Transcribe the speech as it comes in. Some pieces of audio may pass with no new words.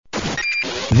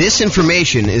This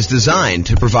information is designed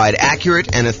to provide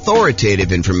accurate and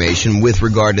authoritative information with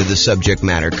regard to the subject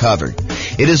matter covered.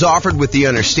 It is offered with the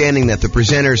understanding that the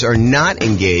presenters are not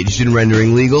engaged in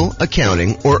rendering legal,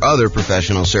 accounting, or other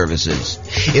professional services.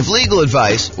 If legal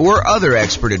advice or other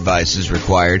expert advice is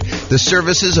required, the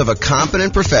services of a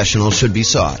competent professional should be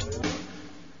sought.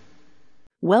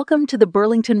 Welcome to the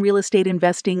Burlington Real Estate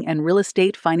Investing and Real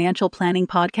Estate Financial Planning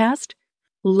Podcast.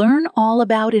 Learn all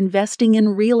about investing in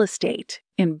real estate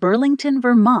in Burlington,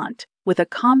 Vermont, with a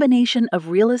combination of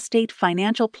real estate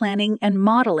financial planning and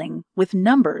modeling with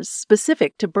numbers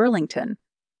specific to Burlington,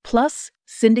 plus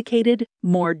syndicated,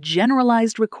 more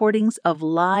generalized recordings of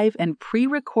live and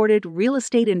pre-recorded real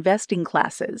estate investing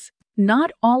classes,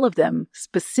 not all of them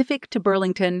specific to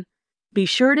Burlington. Be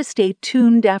sure to stay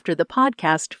tuned after the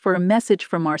podcast for a message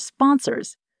from our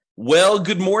sponsors. Well,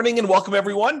 good morning and welcome,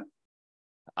 everyone.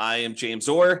 I am James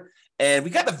Orr, and we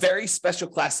got a very special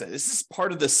class today. This is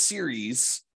part of the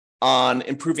series on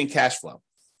improving cash flow.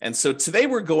 And so today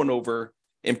we're going over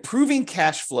improving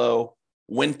cash flow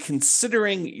when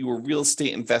considering your real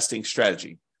estate investing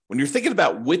strategy. When you're thinking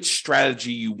about which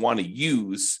strategy you want to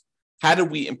use, how do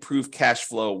we improve cash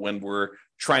flow when we're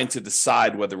trying to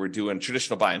decide whether we're doing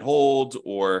traditional buy and hold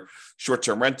or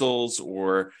short-term rentals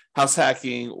or house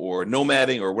hacking or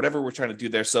nomading or whatever we're trying to do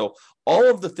there. So all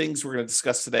of the things we're going to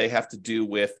discuss today have to do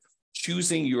with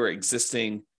choosing your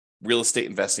existing real estate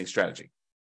investing strategy.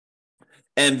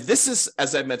 And this is,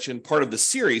 as I mentioned, part of the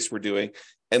series we're doing.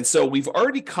 And so we've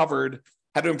already covered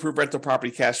how to improve rental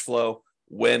property cash flow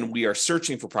when we are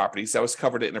searching for properties. That was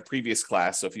covered in a previous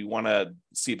class. So if you want to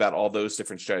see about all those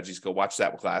different strategies, go watch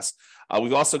that class.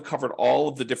 We've also covered all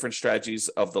of the different strategies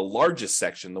of the largest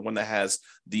section, the one that has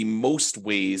the most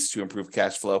ways to improve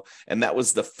cash flow. And that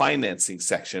was the financing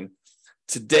section.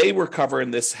 Today, we're covering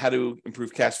this, how to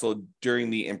improve cash flow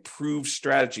during the improved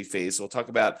strategy phase. So we'll talk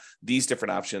about these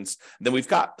different options. And then we've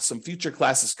got some future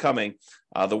classes coming.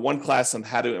 The one class on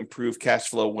how to improve cash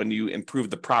flow when you improve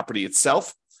the property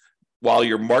itself, while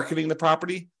you're marketing the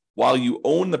property, while you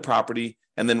own the property,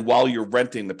 and then while you're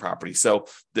renting the property. So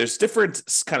there's different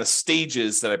kind of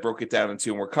stages that I broke it down into,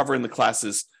 and we're covering the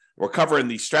classes, we're covering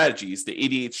the strategies, the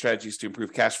 88 strategies to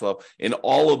improve cash flow in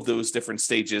all of those different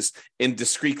stages in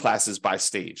discrete classes by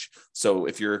stage. So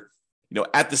if you're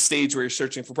at the stage where you're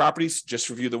searching for properties, just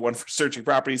review the one for searching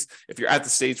properties. If you're at the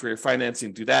stage where you're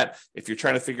financing, do that. If you're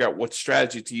trying to figure out what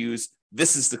strategy to use,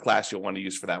 this is the class you'll want to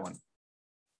use for that one.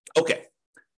 Okay.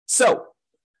 So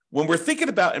when we're thinking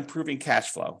about improving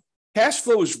cash flow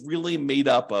is really made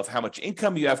up of how much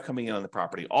income you have coming in on the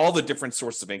property, all the different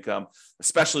sources of income,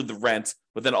 especially the rent,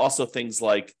 but then also things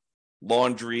like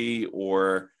laundry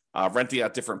or renting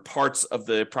out different parts of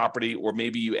the property, or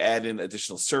maybe you add in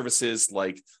additional services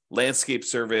like landscape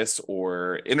service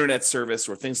or internet service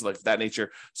or things like that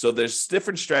nature. So there's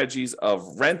different strategies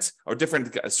of rent or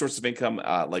different sources of income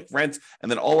like rent, and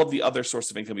then all of the other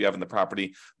sources of income you have in the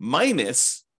property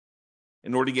minus.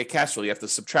 In order to get cash flow, you have to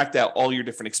subtract out all your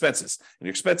different expenses. And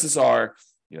your expenses are,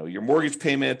 your mortgage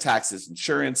payment, taxes,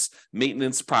 insurance,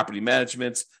 maintenance, property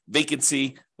management,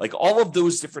 vacancy, like all of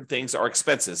those different things are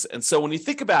expenses. And so when you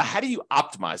think about how do you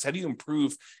optimize, how do you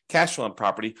improve cash flow on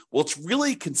property? Well, it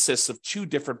really consists of two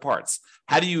different parts.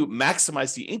 How do you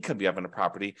maximize the income you have on a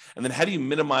property? And then how do you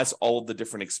minimize all of the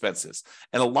different expenses?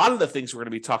 And a lot of the things we're going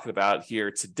to be talking about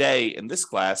here today in this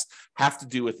class have to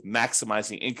do with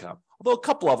maximizing income. Although a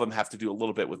couple of them have to do a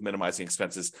little bit with minimizing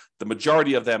expenses, the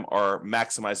majority of them are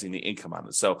maximizing the income on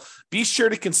it. So be sure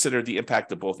to consider the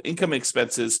impact of both income and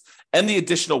expenses and the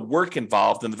additional work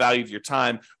involved and the value of your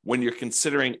time when you're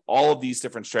considering all of these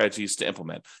different strategies to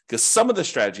implement. Because some of the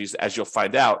strategies, as you'll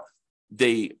find out,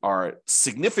 they are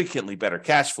significantly better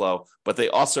cash flow, but they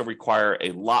also require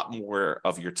a lot more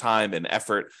of your time and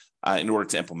effort in order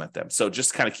to implement them. So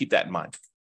just kind of keep that in mind.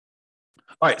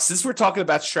 All right, since we're talking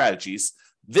about strategies,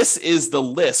 this is the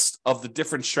list of the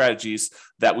different strategies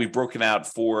that we've broken out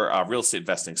for real estate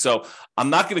investing. So I'm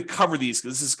not going to cover these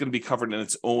because this is going to be covered in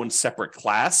its own separate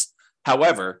class.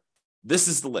 However, this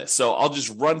is the list. So I'll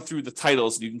just run through the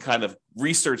titles and you can kind of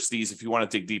research these if you want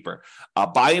to dig deeper.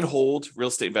 Buy and hold, real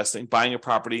estate investing, buying a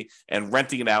property and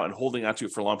renting it out and holding onto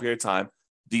it for a long period of time.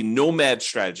 The nomad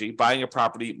strategy, buying a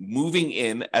property, moving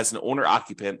in as an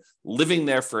owner-occupant, living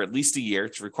there for at least a year.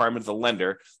 It's a requirement of the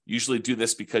lender. Usually do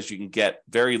this because you can get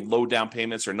very low down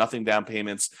payments or nothing down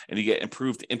payments, and you get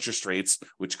improved interest rates,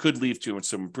 which could lead to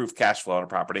some improved cash flow on a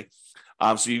property.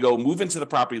 So you go move into the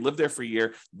property, live there for a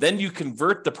year, then you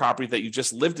convert the property that you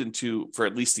just lived into for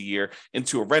at least a year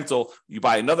into a rental. You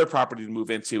buy another property to move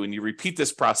into, and you repeat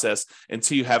this process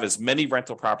until you have as many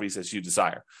rental properties as you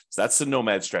desire. So that's the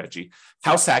nomad strategy.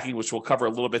 House hacking, which we'll cover a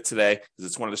little bit today, because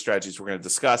it's one of the strategies we're going to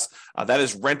discuss, that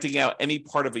is renting out any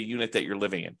part of a unit that you're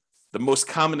living in. The most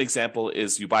common example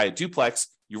is you buy a duplex,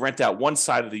 you rent out one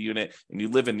side of the unit, and you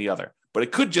live in the other. But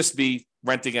it could just be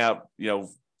renting out,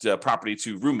 the property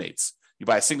to roommates. You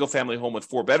buy a single family home with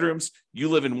 4 bedrooms, you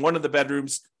live in one of the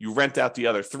bedrooms, you rent out the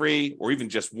other 3 or even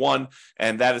just one,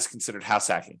 and that is considered house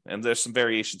hacking. And there's some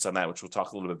variations on that, which we'll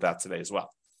talk a little bit about today as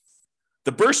well.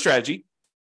 The BRRRR strategy: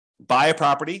 buy a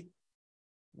property,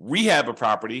 rehab a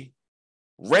property,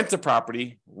 rent a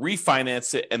property,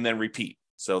 refinance it, and then repeat.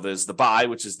 So there's the buy,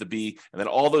 which is the B, and then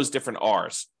all those different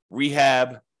R's: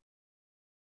 rehab,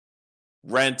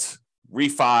 rent,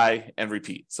 refi, and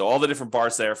repeat. So all the different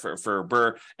bars there for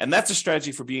BRRRR. And that's a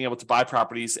strategy for being able to buy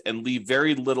properties and leave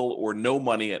very little or no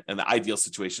money in the ideal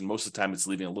situation. Most of the time, it's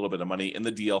leaving a little bit of money in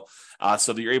the deal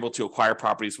so that you're able to acquire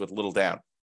properties with little down.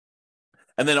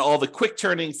 And then all the quick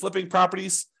turning, flipping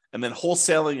properties, and then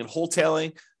wholesaling and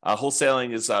wholetailing.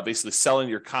 Wholesaling is basically selling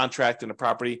your contract in a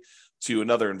property to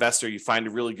another investor. You find a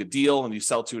really good deal and you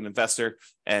sell to an investor,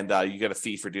 and you get a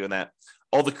fee for doing that.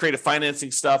 All the creative financing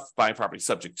stuff: buying property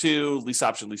subject to, lease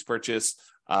option, lease purchase,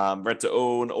 rent to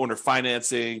own, owner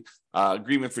financing,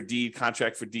 agreement for deed,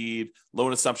 contract for deed,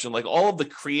 loan assumption, like all of the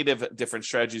creative different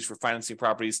strategies for financing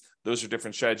properties. Those are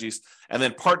different strategies. And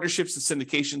then partnerships and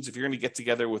syndications: if you're going to get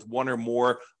together with one or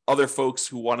more other folks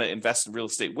who want to invest in real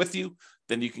estate with you,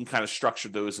 then you can kind of structure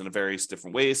those in various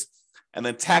different ways. And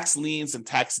then tax liens and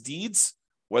tax deeds: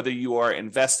 whether you are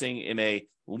investing in a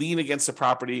lien against a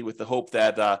property with the hope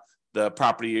that the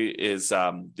property is,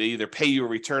 they either pay you a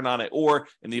return on it, or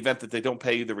in the event that they don't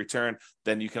pay you the return,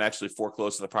 then you can actually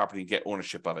foreclose on the property and get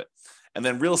ownership of it. And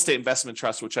then real estate investment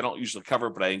trust, which I don't usually cover,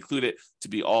 but I include it to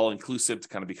be all inclusive, to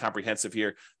kind of be comprehensive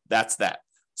here. That's that.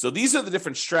 So these are the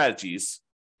different strategies.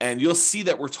 And you'll see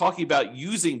that we're talking about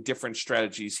using different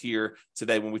strategies here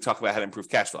today when we talk about how to improve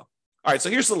cash flow. All right, so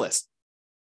here's the list.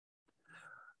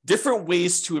 Different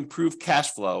ways to improve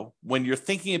cash flow when you're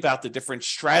thinking about the different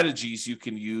strategies you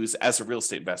can use as a real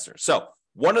estate investor. So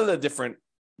one of the different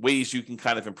ways you can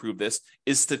kind of improve this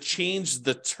is to change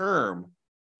the term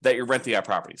that you're renting out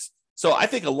properties. So I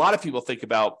think a lot of people think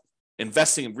about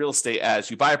investing in real estate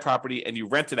as you buy a property and you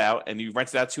rent it out, and you rent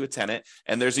it out to a tenant,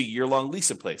 and there's a year-long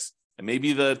lease in place. And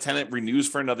maybe the tenant renews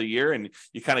for another year, and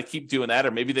you kind of keep doing that. Or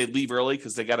maybe they leave early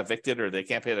because they got evicted or they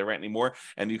can't pay their rent anymore,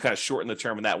 and you kind of shorten the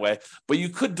term in that way. But you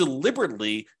could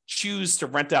deliberately choose to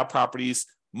rent out properties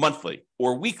monthly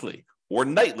or weekly or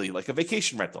nightly, like a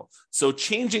vacation rental. So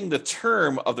changing the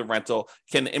term of the rental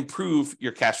can improve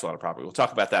your cash flow on a property. We'll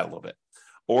talk about that a little bit.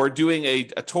 Or doing a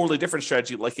totally different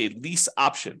strategy, like a lease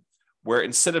option, where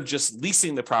instead of just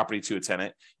leasing the property to a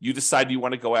tenant, you decide you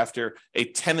want to go after a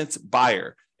tenant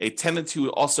buyer, a tenant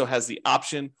who also has the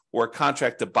option or a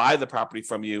contract to buy the property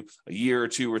from you a year or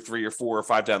 2 or 3 or 4 or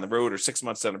 5 down the road, or 6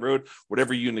 months down the road,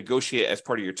 whatever you negotiate as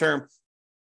part of your term.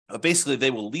 Basically,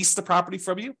 they will lease the property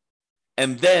from you.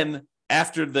 And then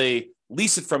after they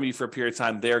lease it from you for a period of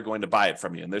time, they're going to buy it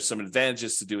from you. And there's some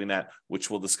advantages to doing that,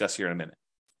 which we'll discuss here in a minute.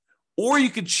 Or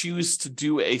you could choose to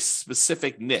do a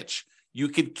specific niche. You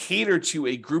could cater to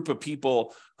a group of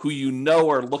people who you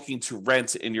know are looking to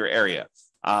rent in your area.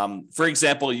 For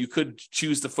example, you could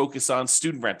choose to focus on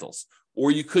student rentals,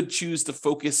 or you could choose to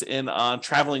focus in on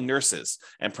traveling nurses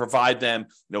and provide them,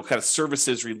 kind of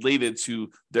services related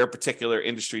to their particular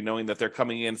industry, knowing that they're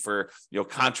coming in for,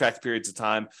 contract periods of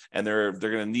time, and they're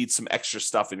going to need some extra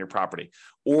stuff in your property.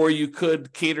 Or you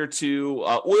could cater to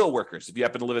oil workers if you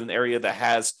happen to live in an area that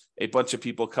has a bunch of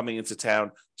people coming into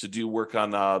town to do work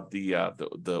on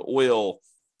the oil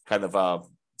kind of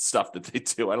stuff that they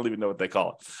do. I don't even know what they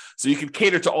call it. So you can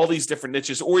cater to all these different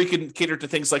niches, or you can cater to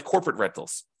things like corporate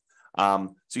rentals.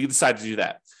 So you decide to do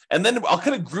that. And then I'll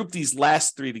kind of group these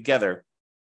last 3 together.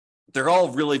 They're all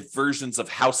really versions of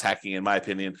house hacking, in my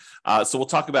opinion. So we'll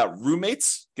talk about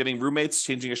roommates, getting roommates,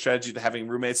 changing a strategy to having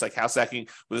roommates, like house hacking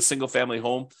with a single family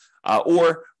home,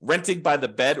 or renting by the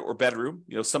bed or bedroom.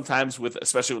 Sometimes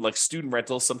especially with like student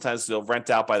rentals, sometimes they'll rent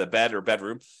out by the bed or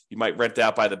bedroom. You might rent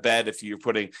out by the bed if you're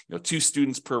putting 2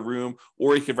 students per room,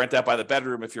 or you could rent out by the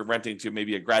bedroom if you're renting to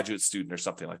maybe a graduate student or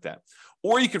something like that.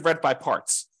 Or you could rent by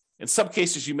parts. In some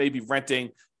cases, you may be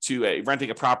renting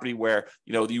a property where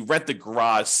you rent the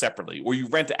garage separately, or you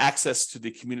rent access to the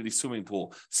community swimming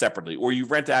pool separately, or you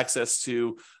rent access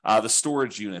to the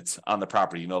storage units on the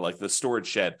property, like the storage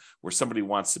shed where somebody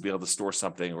wants to be able to store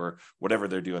something or whatever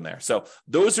they're doing there. So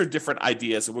those are different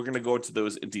ideas, and we're going to go into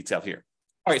those in detail here.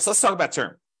 All right, so let's talk about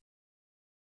term.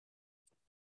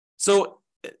 So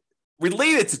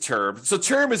related to term, so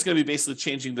term is going to be basically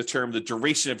changing the term, the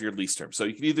duration of your lease term. So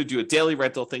you can either do a daily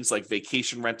rental, things like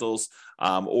vacation rentals,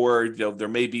 or there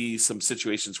may be some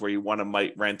situations where you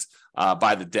might rent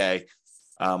by the day,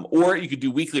 or you could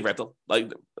do weekly rental. I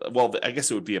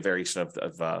guess it would be a variation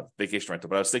of vacation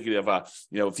rental. But I was thinking of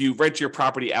if you rent your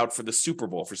property out for the Super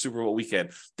Bowl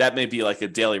weekend, that may be like a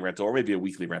daily rental or maybe a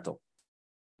weekly rental.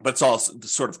 But it's all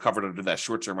sort of covered under that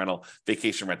short-term rental,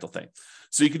 vacation rental thing.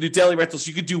 So you can do daily rentals.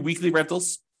 You could do weekly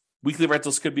rentals. Weekly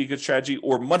rentals could be a good strategy,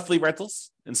 or monthly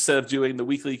rentals. Instead of doing the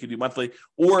weekly, you could do monthly.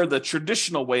 Or the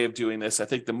traditional way of doing this, I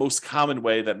think the most common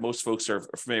way that most folks are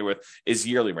familiar with is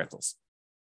yearly rentals.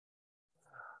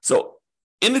 So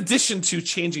in addition to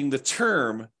changing the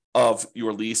term of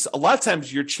your lease, a lot of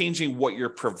times you're changing what you're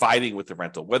providing with the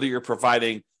rental, whether you're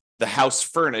providing the house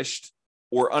furnished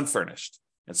or unfurnished.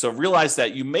 And so realize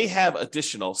that you may have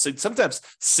sometimes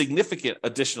significant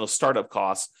additional startup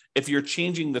costs if you're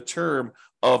changing the term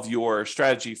of your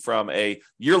strategy from a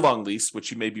year-long lease, which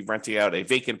you may be renting out a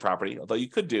vacant property, although you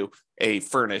could do a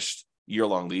furnished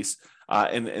year-long lease,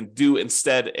 and do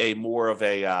instead a more of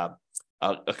a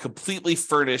completely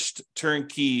furnished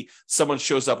turnkey. Someone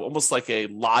shows up almost like a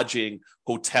lodging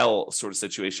hotel sort of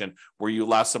situation where you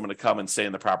allow someone to come and stay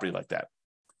in the property like that.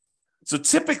 So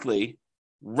typically,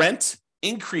 rent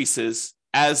increases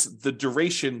as the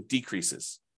duration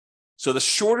decreases. So the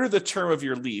shorter the term of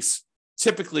your lease,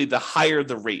 typically the higher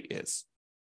the rate is.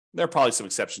 There are probably some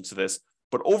exceptions to this,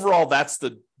 but overall, that's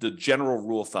the general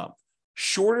rule of thumb.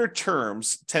 Shorter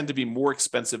terms tend to be more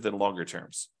expensive than longer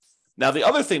terms. Now, the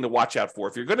other thing to watch out for,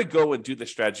 if you're going to go and do the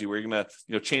strategy where you're going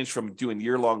to change from doing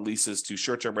year-long leases to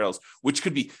short-term rentals, which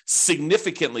could be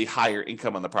significantly higher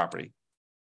income on the property,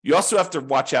 you also have to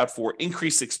watch out for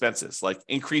increased expenses, like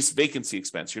increased vacancy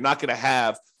expense. You're not going to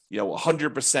have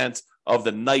 100% of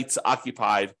the nights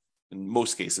occupied in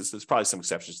most cases. There's probably some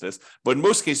exceptions to this, but in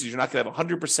most cases, you're not going to have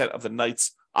 100% of the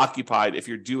nights occupied if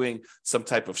you're doing some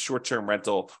type of short-term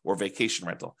rental or vacation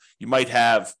rental. You might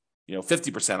have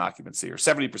 50% occupancy or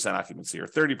 70% occupancy or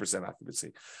 30%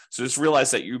 occupancy. So just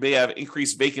realize that you may have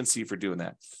increased vacancy for doing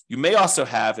that. You may also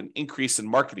have an increase in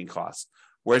marketing costs.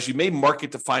 Whereas you may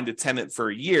market to find a tenant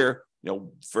for a year,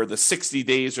 for the 60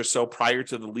 days or so prior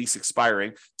to the lease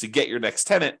expiring to get your next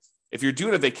tenant. If you're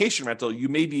doing a vacation rental, you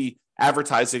may be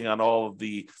advertising on all of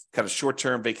the kind of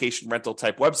short-term vacation rental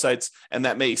type websites, and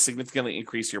that may significantly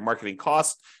increase your marketing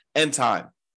costs and time.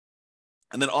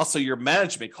 And then also your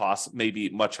management costs may be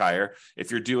much higher. If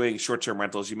you're doing short-term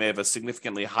rentals, you may have a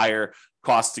significantly higher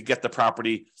cost to get the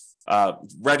property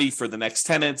ready for the next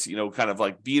tenants, kind of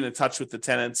like being in touch with the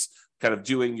tenants, kind of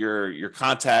doing your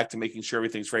contact and making sure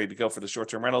everything's ready to go for the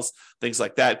short-term rentals. Things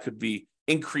like that could be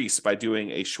increased by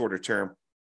doing a shorter term.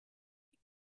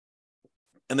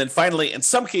 And then finally, in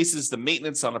some cases, the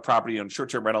maintenance on the property on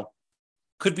short-term rental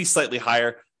could be slightly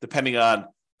higher depending on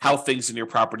how things in your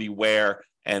property wear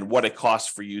and what it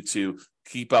costs for you to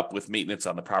keep up with maintenance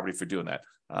on the property for doing that.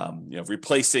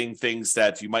 Replacing things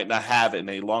that you might not have in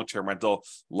a long-term rental,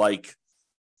 like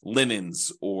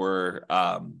linens or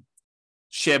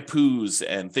shampoos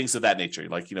and things of that nature.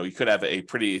 You could have a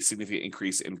pretty significant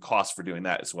increase in cost for doing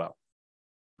that as well.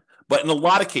 But in a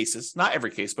lot of cases, not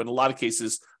every case, but in a lot of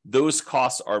cases, those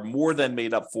costs are more than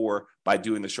made up for by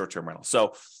doing the short-term rental.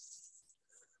 So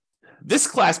this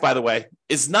class, by the way,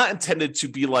 is not intended to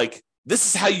be like, this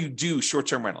is how you do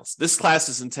short-term rentals. This class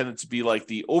is intended to be like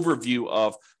the overview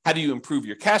of how do you improve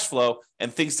your cash flow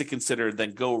and things to consider,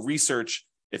 then go research.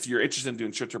 If you're interested in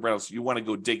doing short-term rentals, you want to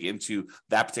go dig into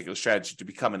that particular strategy to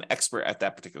become an expert at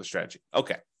that particular strategy.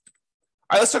 Okay. All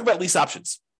right, let's talk about lease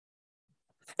options.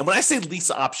 And when I say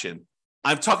lease option,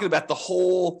 I'm talking about the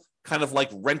whole kind of like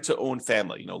rent-to-own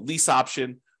family. Lease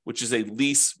option, which is a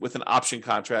lease with an option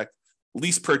contract.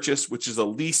 Lease purchase, which is a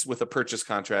lease with a purchase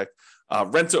contract.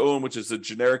 Rent-to-own, which is a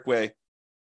generic way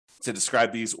to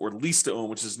describe these, or lease to own,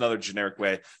 which is another generic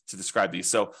way to describe these.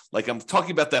 So I'm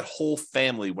talking about that whole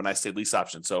family when I say lease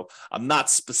option. So I'm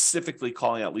not specifically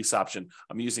calling out lease option.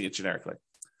 I'm using it generically.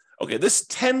 Okay, this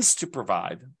tends to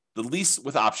provide the lease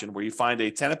with option where you find a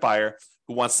tenant buyer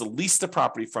who wants to lease the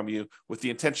property from you with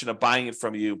the intention of buying it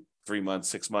from you 3 months,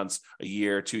 6 months, a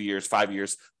year, 2 years, 5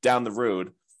 years down the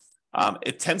road.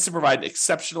 It tends to provide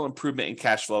exceptional improvement in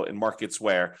cash flow in markets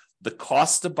where the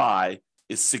cost to buy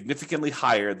is significantly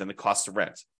higher than the cost to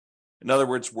rent. In other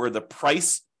words, where the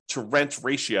price to rent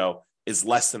ratio is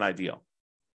less than ideal.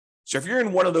 So if you're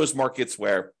in one of those markets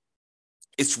where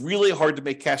it's really hard to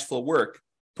make cash flow work,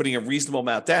 putting a reasonable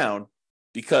amount down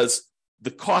because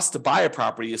the cost to buy a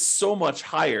property is so much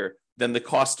higher than the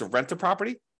cost to rent a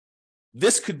property,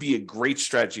 this could be a great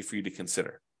strategy for you to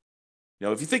consider.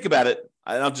 If you think about it,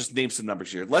 and I'll just name some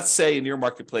numbers here. Let's say in your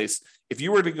marketplace, if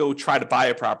you were to go try to buy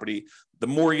a property, the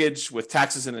mortgage with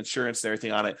taxes and insurance and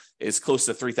everything on it is close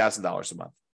to $3,000 a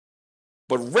month.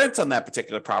 But rent on that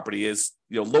particular property is,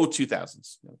 low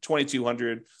 2000s,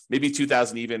 2,200, maybe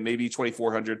 2,000 even, maybe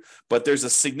 2,400. But there's a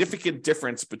significant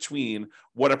difference between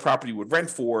what a property would rent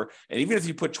for, and even if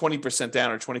you put 20%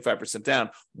 down or 25% down,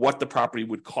 what the property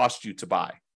would cost you to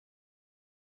buy.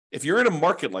 If you're in a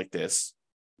market like this,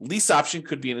 lease option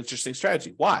could be an interesting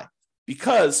strategy. Why?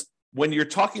 Because when you're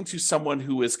talking to someone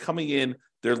who is coming in,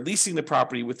 they're leasing the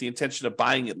property with the intention of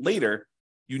buying it later,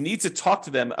 you need to talk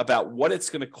to them about what it's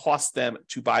going to cost them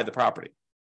to buy the property.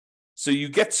 So you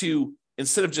get to,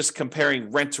 instead of just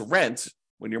comparing rent to rent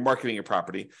when you're marketing your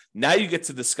property, now you get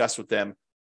to discuss with them,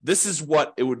 this is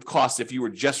what it would cost if you were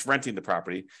just renting the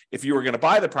property. If you were going to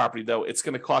buy the property, though, it's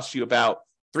going to cost you about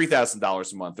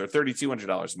 $3,000 a month or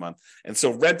 $3,200 a month. And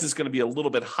so rent is going to be a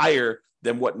little bit higher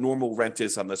than what normal rent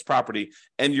is on this property,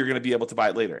 and you're going to be able to buy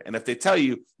it later. And if they tell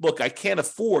you, look, I can't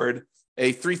afford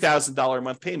a $3,000 a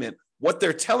month payment, what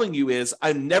they're telling you is,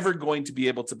 I'm never going to be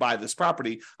able to buy this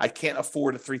property. I can't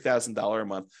afford a $3,000 a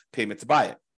month payment to buy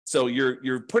it. So you're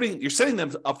setting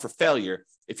them up for failure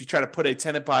if you try to put a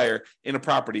tenant buyer in a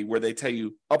property where they tell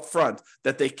you up front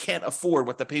that they can't afford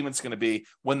what the payment's going to be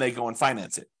when they go and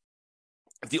finance it.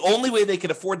 If the only way they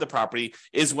can afford the property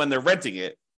is when they're renting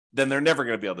it, then they're never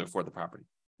going to be able to afford the property.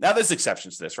 Now, there's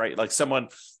exceptions to this, right? Like someone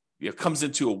comes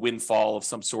into a windfall of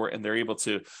some sort and they're able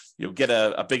to get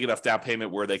a big enough down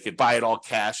payment where they could buy it all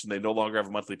cash and they no longer have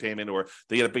a monthly payment, or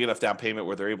they get a big enough down payment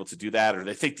where they're able to do that, or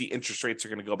they think the interest rates are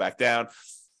going to go back down.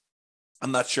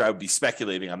 I'm not sure I would be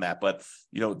speculating on that, but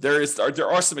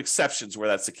there are some exceptions where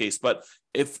that's the case. But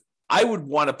if I would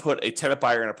want to put a tenant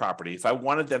buyer in a property, if I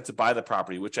wanted them to buy the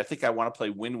property, which I think I want to play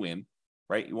win-win,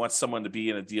 right? You want someone to be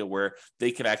in a deal where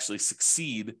they can actually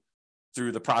succeed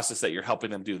through the process that you're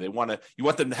helping them do. You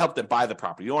want them to help them buy the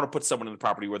property. You don't want to put someone in the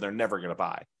property where they're never going to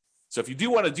buy. So if you do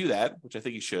want to do that, which I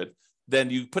think you should, then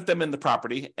you put them in the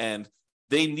property and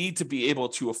they need to be able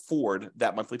to afford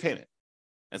that monthly payment.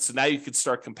 And so now you can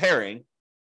start comparing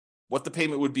what the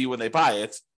payment would be when they buy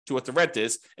it to what the rent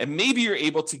is, and maybe you're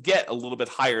able to get a little bit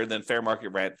higher than fair market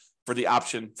rent for the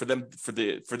option for them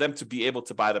to be able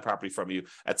to buy the property from you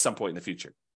at some point in the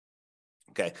future.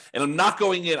 Okay, and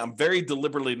I'm very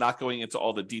deliberately not going into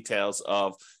all the details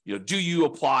of, do you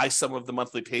apply some of the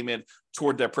monthly payment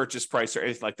toward their purchase price or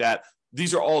anything like that.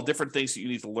 These are all different things that you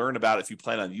need to learn about if you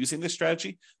plan on using this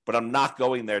strategy, but I'm not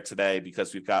going there today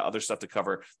because we've got other stuff to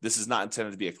cover. This is not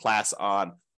intended to be a class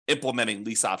on implementing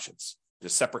lease options.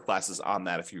 There's separate classes on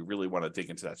that if you really want to dig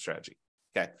into that strategy.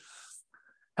 Okay.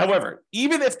 However,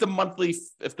 even if the monthly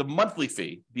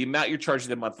fee, the amount you're charging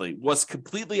them monthly, was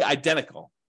completely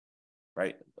identical,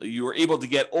 right? You were able to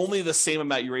get only the same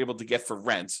amount you were able to get for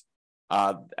rent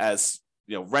as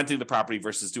renting the property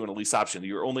versus doing a lease option.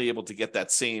 You're only able to get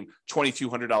that same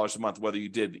 $2,200 a month, whether you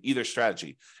did either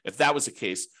strategy. If that was the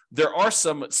case, there are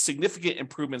some significant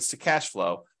improvements to cash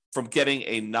flow from getting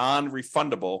a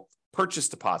non-refundable purchase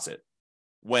deposit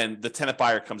when the tenant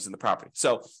buyer comes in the property.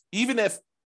 So even if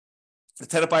the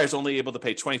tenant buyer is only able to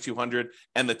pay $2,200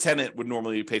 and the tenant would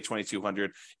normally pay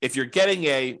 $2,200, if you're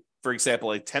getting for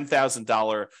example, a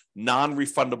 $10,000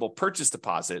 non-refundable purchase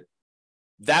deposit,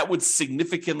 that would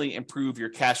significantly improve your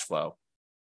cash flow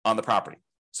on the property.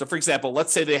 So for example,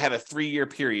 let's say they had a 3-year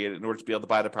period in order to be able to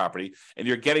buy the property, and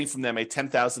you're getting from them a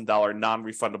 $10,000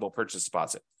 non-refundable purchase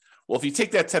deposit. Well, if you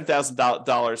take that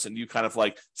 $10,000 and you kind of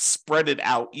like spread it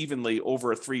out evenly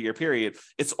over a 3-year period,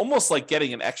 it's almost like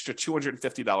getting an extra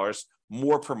 $250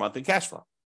 more per month in cash flow.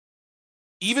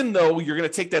 Even though you're going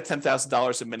to take that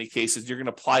 $10,000 in many cases, you're going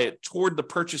to apply it toward the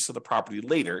purchase of the property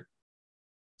later.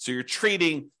 So you're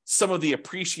trading some of the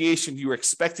appreciation you were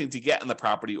expecting to get in the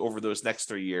property over those next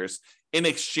 3 years in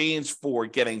exchange for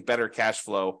getting better cash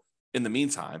flow in the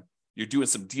meantime. You're doing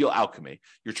some deal alchemy.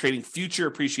 You're trading future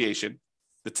appreciation,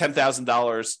 the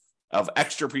 $10,000 of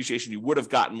extra appreciation you would have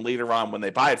gotten later on when they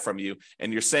buy it from you,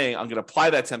 and you're saying, I'm going to apply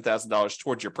that $10,000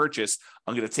 towards your purchase.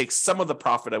 I'm going to take some of the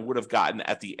profit I would have gotten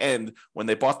at the end when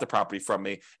they bought the property from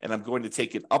me, and I'm going to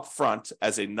take it up front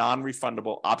as a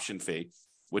non-refundable option fee,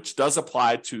 which does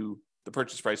apply to the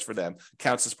purchase price for them,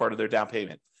 counts as part of their down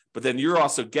payment. But then you're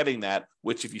also getting that,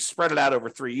 which if you spread it out over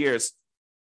 3 years,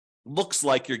 looks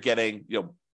like you're getting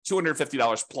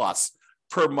 $250 plus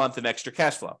per month in extra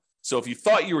cash flow. So if you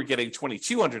thought you were getting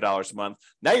 $2,200 a month,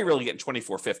 now you're really getting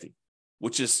 $2,450,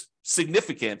 which is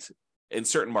significant in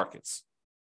certain markets,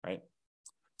 right?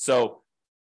 So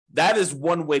that is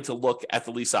one way to look at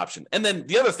the lease option. And then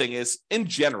the other thing is, in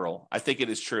general, I think it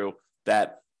is true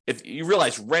that if you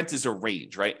realize rent is a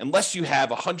range, right? Unless you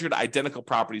have 100 identical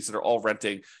properties that are all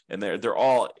renting and they're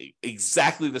all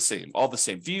exactly the same, all the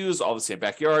same views, all the same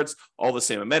backyards, all the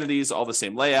same amenities, all the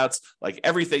same layouts, like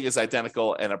everything is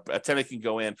identical, and a tenant can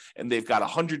go in and they've got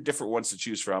 100 different ones to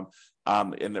choose from,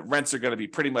 and the rents are going to be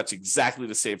pretty much exactly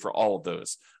the same for all of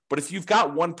those. But if you've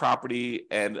got one property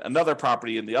and another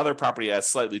property, and the other property has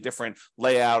slightly different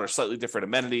layout or slightly different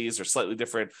amenities or slightly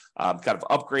different kind of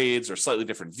upgrades or slightly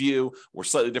different view or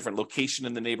slightly different location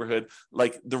in the neighborhood,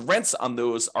 like the rents on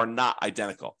those are not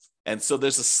identical. And so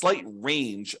there's a slight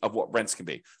range of what rents can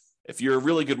be. If you're a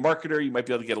really good marketer, you might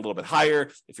be able to get a little bit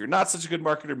higher. If you're not such a good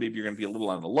marketer, maybe you're going to be a little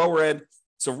on the lower end.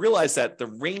 So realize that the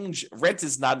range, rent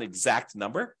is not an exact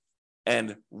number,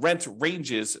 and rent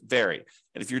ranges vary.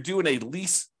 And if you're doing a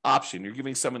lease option, you're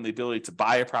giving someone the ability to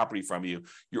buy a property from you,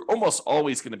 you're almost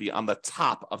always going to be on the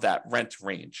top of that rent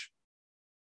range.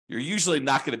 You're usually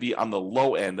not going to be on the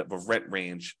low end of a rent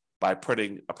range by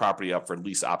putting a property up for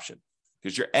lease option,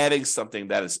 because you're adding something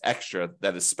that is extra,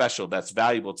 that is special, that's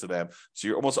valuable to them. So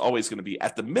you're almost always going to be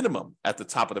at the minimum at the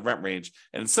top of the rent range.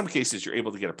 And in some cases, you're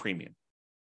able to get a premium.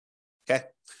 Okay.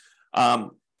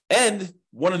 And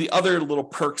one of the other little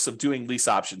perks of doing lease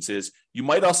options is you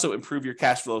might also improve your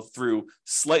cash flow through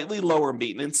slightly lower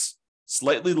maintenance,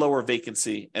 slightly lower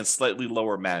vacancy, and slightly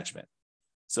lower management.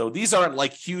 So these aren't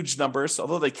like huge numbers,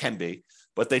 although they can be,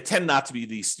 but they tend not to be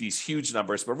these huge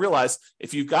numbers. But realize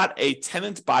if you've got a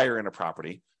tenant buyer in a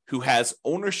property who has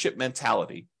ownership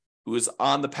mentality, who is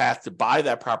on the path to buy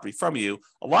that property from you,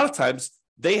 a lot of times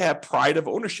they have pride of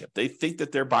ownership. They think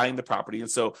that they're buying the property, and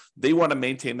so they want to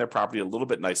maintain their property a little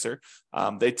bit nicer.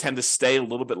 They tend to stay a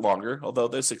little bit longer, although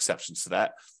there's exceptions to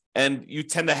that. And you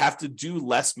tend to have to do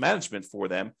less management for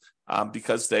them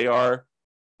because they are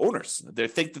owners. They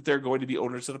think that they're going to be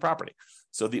owners of the property.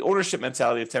 So the ownership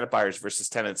mentality of tenant buyers versus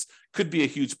tenants could be a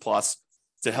huge plus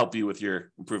to help you with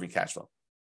your improving cash flow.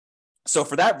 So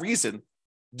for that reason,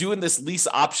 doing this lease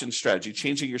option strategy,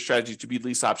 changing your strategy to be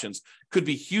lease options, could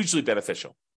be hugely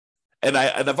beneficial. And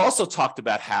I've also talked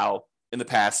about how in the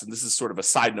past, and this is sort of a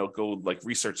side note, go like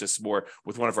research this more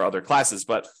with one of our other classes,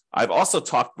 but I've also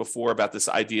talked before about this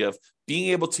idea of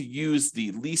being able to use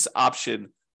the lease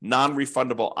option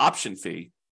non-refundable option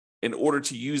fee in order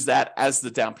to use that as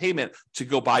the down payment to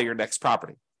go buy your next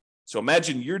property. So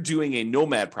imagine you're doing a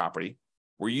nomad property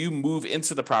where you move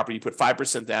into the property, you put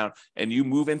 5% down, and you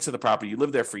move into the property, you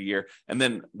live there for a year. And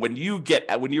then when you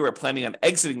are planning on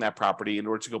exiting that property in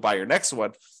order to go buy your next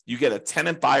one, you get a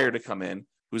tenant buyer to come in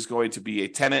who's going to be a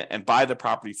tenant and buy the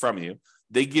property from you.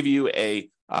 They give you a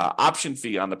option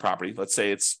fee on the property. Let's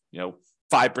say it's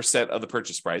 5% of the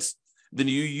purchase price. Then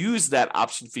you use that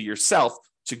option fee yourself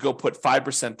to go put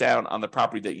 5% down on the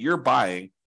property that you're buying,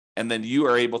 and then you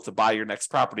are able to buy your next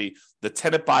property. The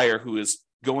tenant buyer who is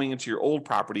going into your old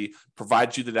property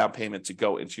provides you the down payment to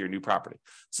go into your new property.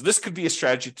 So this could be a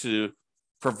strategy to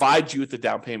provide you with the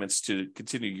down payments to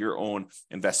continue your own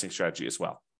investing strategy as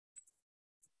well.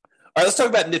 All right, let's talk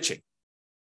about niching.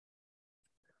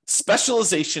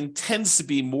 Specialization tends to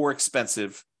be more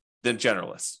expensive than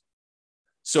generalists.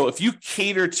 So if you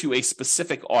cater to a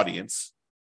specific audience,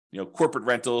 corporate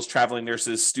rentals, traveling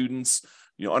nurses, students,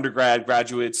 undergrad,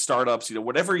 graduates, startups,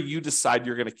 whatever you decide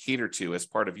you're going to cater to as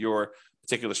part of your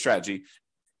particular strategy,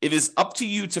 it is up to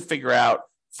you to figure out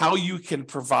how you can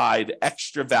provide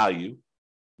extra value,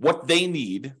 what they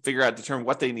need, determine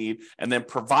what they need, and then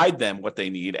provide them what they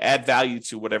need, add value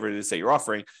to whatever it is that you're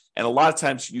offering. And a lot of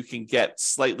times you can get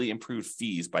slightly improved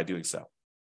fees by doing so.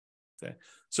 Okay.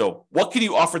 So what can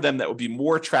you offer them that would be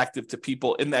more attractive to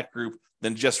people in that group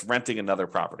than just renting another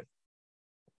property?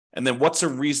 And then what's a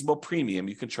reasonable premium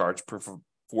you can charge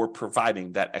for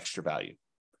providing that extra value?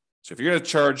 So if you're going to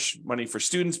charge money for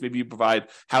students, maybe you provide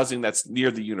housing that's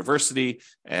near the university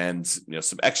and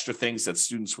some extra things that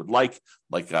students would like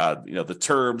the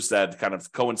terms that kind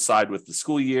of coincide with the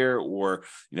school year, or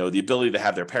the ability to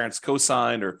have their parents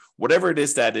co-sign, or whatever it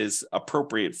is that is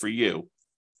appropriate for you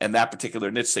and that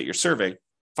particular niche that you're serving.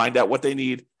 Find out what they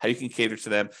need, how you can cater to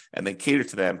them, and then cater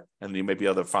to them, and you may be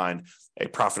able to find a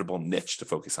profitable niche to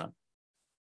focus on.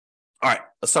 All right,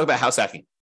 let's talk about house hacking.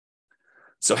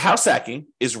 So house hacking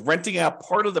is renting out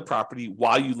part of the property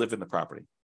while you live in the property.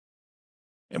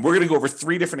 And we're going to go over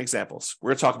 3 different examples. We're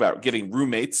going to talk about getting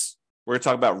roommates. We're going to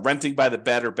talk about renting by the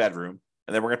bed or bedroom.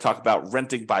 And then we're going to talk about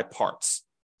renting by parts.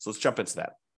 So let's jump into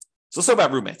that. So let's talk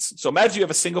about roommates. So imagine you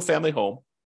have a single family home.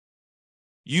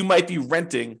 You might be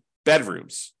renting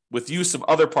bedrooms with use of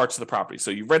other parts of the property.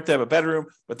 So you rent them a bedroom,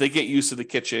 but they get use of the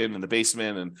kitchen and the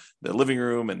basement and the living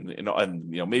room and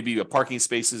maybe a parking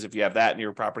spaces if you have that in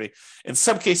your property. In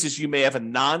some cases, you may have a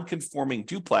non-conforming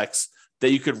duplex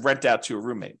that you could rent out to a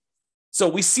roommate. So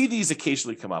we see these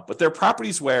occasionally come up, but they're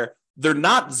properties where they're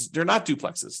not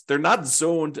duplexes. They're not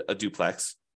zoned a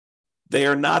duplex. They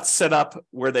are not set up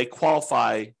where they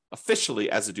qualify officially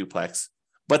as a duplex,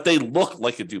 but they look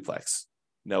like a duplex.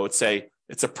 It's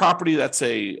a property that's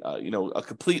a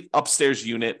complete upstairs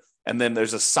unit, and then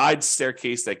there's a side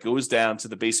staircase that goes down to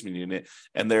the basement unit,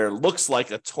 and there looks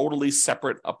like a totally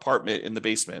separate apartment in the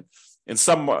basement. In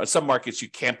some markets, you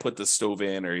can't put the stove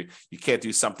in, or you can't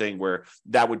do something where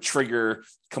that would trigger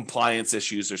compliance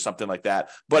issues or something like that.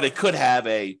 But it could have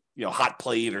a hot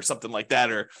plate or something like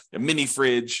that, or a mini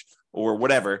fridge or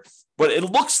whatever. But it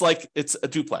looks like it's a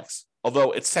duplex,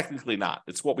 although it's technically not.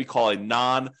 It's what we call a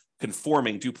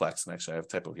non-conforming duplex. And actually, I have a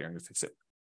typo here. I'm going to fix it.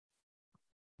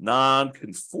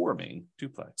 Non-conforming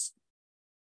duplex.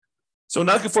 So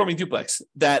non-conforming duplex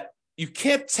that you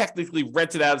can't technically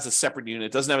rent it out as a separate unit.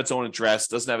 It doesn't have its own address,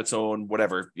 doesn't have its own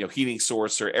whatever, heating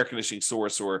source or air conditioning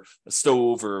source or a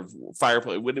stove or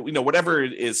fireplace, whatever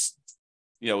it is,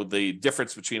 the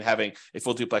difference between having a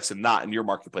full duplex and not in your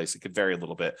marketplace, it could vary a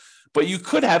little bit. But you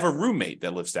could have a roommate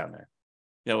that lives down there.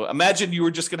 Imagine you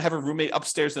were just going to have a roommate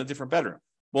upstairs in a different bedroom.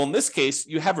 Well, in this case,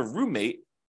 you have a roommate,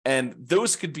 and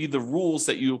those could be the rules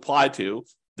that you apply to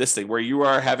this thing where you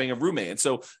are having a roommate. And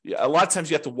so a lot of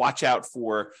times you have to watch out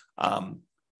for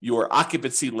your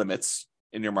occupancy limits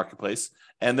in your marketplace,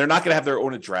 and they're not going to have their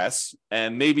own address.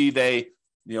 And maybe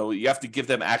you have to give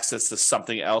them access to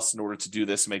something else in order to do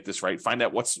this, make this right. Find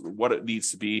out what it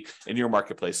needs to be in your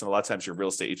marketplace. And a lot of times your real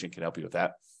estate agent can help you with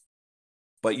that.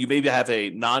 But you maybe have a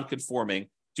non-conforming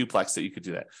duplex that you could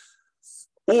do that.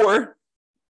 Or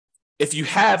if you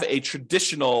have a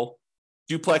traditional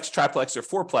duplex, triplex, or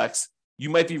fourplex, you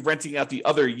might be renting out the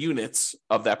other units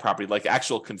of that property, like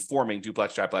actual conforming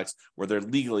duplex, triplex, where they're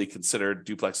legally considered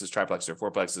duplexes, triplexes, or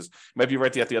fourplexes. You might be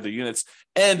renting out the other units.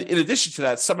 And in addition to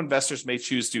that, some investors may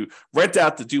choose to rent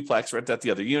out the duplex, rent out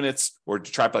the other units, or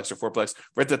triplex or fourplex,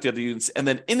 rent out the other units. And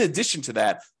then in addition to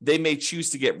that, they may choose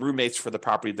to get roommates for the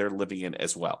property they're living in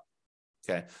as well.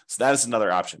 Okay, so that is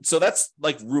another option. So that's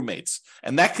like roommates,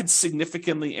 and that could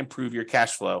significantly improve your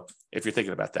cash flow if you're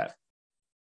thinking about that.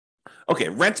 Okay,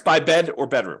 rent by bed or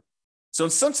bedroom. So in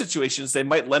some situations, they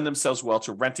might lend themselves well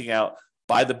to renting out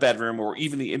by the bedroom or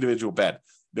even the individual bed.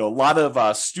 A lot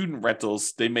of student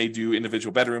rentals, they may do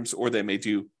individual bedrooms, or they may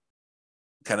do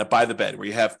kind of by the bed, where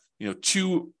you have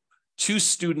two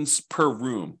students per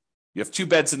room. You have two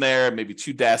beds in there, maybe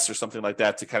two desks or something like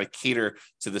that to kind of cater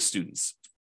to the students.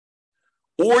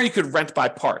 Or you could rent by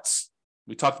parts.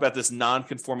 We talked about this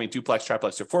non-conforming duplex,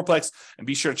 triplex, or fourplex, and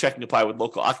be sure to check and apply with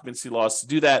local occupancy laws to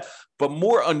do that. But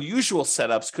more unusual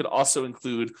setups could also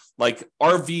include like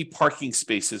RV parking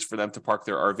spaces for them to park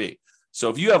their RV. So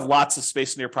if you have lots of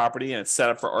space in your property and it's set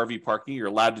up for RV parking, you're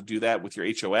allowed to do that with your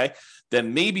HOA,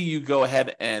 then maybe you go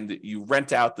ahead and you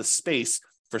rent out the space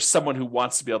for someone who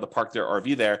wants to be able to park their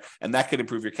RV there, and that could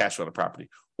improve your cash flow on the property.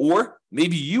 Or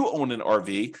maybe you own an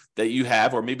RV that you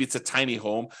have, or maybe it's a tiny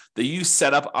home that you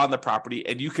set up on the property,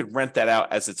 and you could rent that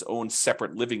out as its own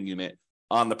separate living unit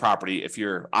on the property if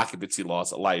your occupancy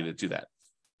laws allow you to do that.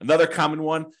 Another common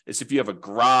one is if you have a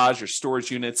garage or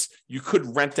storage units, you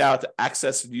could rent out the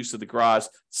access and use of the garage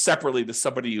separately to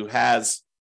somebody who has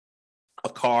a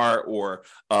car or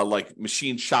like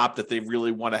machine shop that they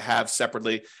really want to have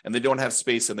separately, and they don't have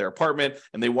space in their apartment,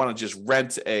 and they want to just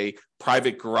rent a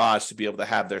private garage to be able to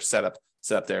have their setup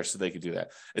there so they can do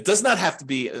that. It does not have to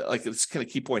be, like, it's kind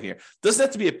of key point here, it doesn't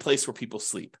have to be a place where people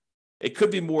sleep. It could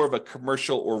be more of a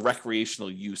commercial or recreational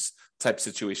use type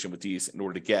situation with these in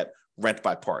order to get rent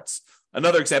by parts.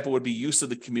 Another example would be use of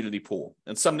the community pool.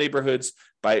 In some neighborhoods,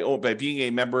 by being a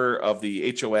member of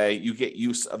the HOA, you get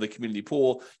use of the community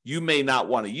pool. You may not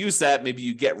want to use that. Maybe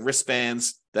you get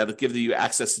wristbands that'll give you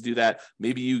access to do that.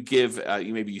 Maybe you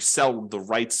maybe you sell the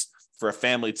rights for a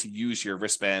family to use your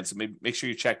wristbands. Maybe make sure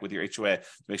you check with your HOA to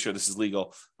make sure this is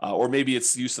legal. Or maybe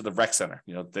it's use of the rec center.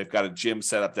 They've got a gym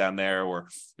set up down there, or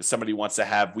if somebody wants to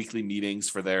have weekly meetings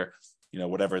for their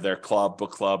whatever, their club,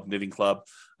 book club, knitting club,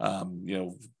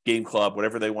 game club,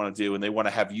 whatever they want to do, and they want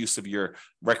to have use of your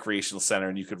recreational center,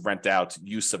 and you could rent out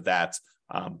use of that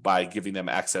by giving them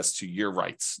access to your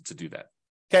rights to do that.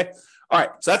 Okay. All right.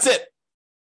 So that's it.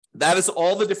 That is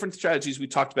all the different strategies we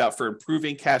talked about for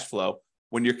improving cash flow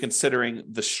when you're considering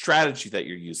the strategy that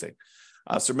you're using.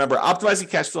 So remember, optimizing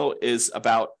cash flow is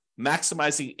about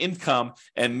maximizing income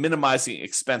and minimizing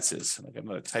expenses. I got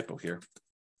another typo here.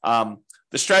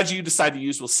 The strategy you decide to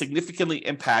use will significantly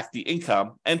impact the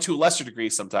income and, to a lesser degree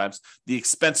sometimes, the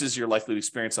expenses you're likely to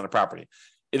experience on a property.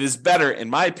 It is better, in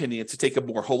my opinion, to take a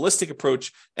more holistic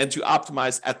approach and to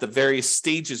optimize at the various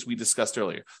stages we discussed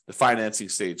earlier: the financing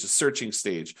stage, the searching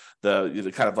stage,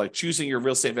 the kind of like choosing your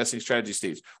real estate investing strategy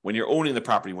stage, when you're owning the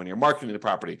property, when you're marketing the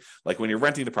property, like when you're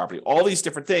renting the property, all these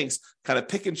different things. Kind of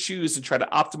pick and choose and try to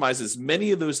optimize as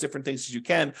many of those different things as you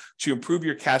can to improve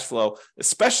your cash flow,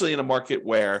 especially in a market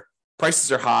where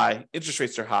prices are high, interest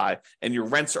rates are high, and your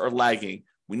rents are lagging.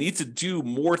 We need to do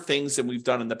more things than we've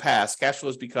done in the past. Cash flow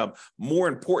has become more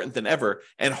important than ever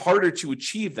and harder to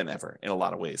achieve than ever in a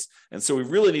lot of ways. And so we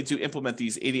really need to implement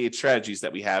these 88 strategies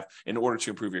that we have in order to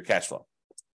improve your cash flow.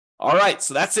 All right,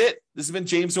 so that's it. This has been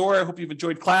James Orr. I hope you've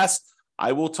enjoyed class.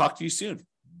 I will talk to you soon.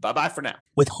 Bye-bye for now.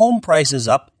 With home prices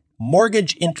up,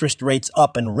 mortgage interest rates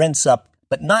up, and rents up,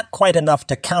 but not quite enough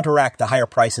to counteract the higher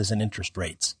prices and interest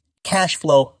rates, cash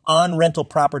flow on rental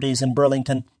properties in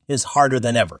Burlington is harder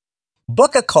than ever.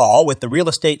 Book a call with the Real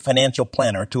Estate Financial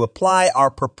Planner to apply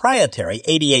our proprietary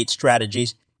 88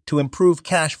 strategies to improve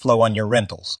cash flow on your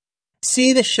rentals.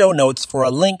 See the show notes for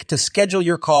a link to schedule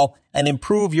your call and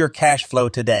improve your cash flow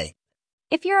today.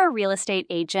 If you're a real estate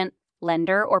agent,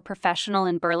 lender, or professional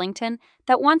in Burlington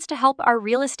that wants to help our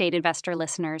real estate investor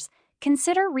listeners,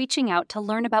 consider reaching out to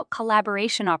learn about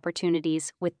collaboration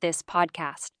opportunities with this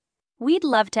podcast. We'd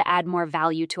love to add more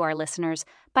value to our listeners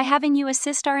by having you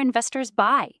assist our investors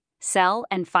buy, sell,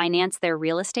 and finance their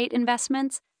real estate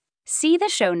investments. See the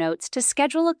show notes to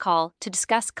schedule a call to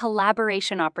discuss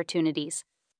collaboration opportunities.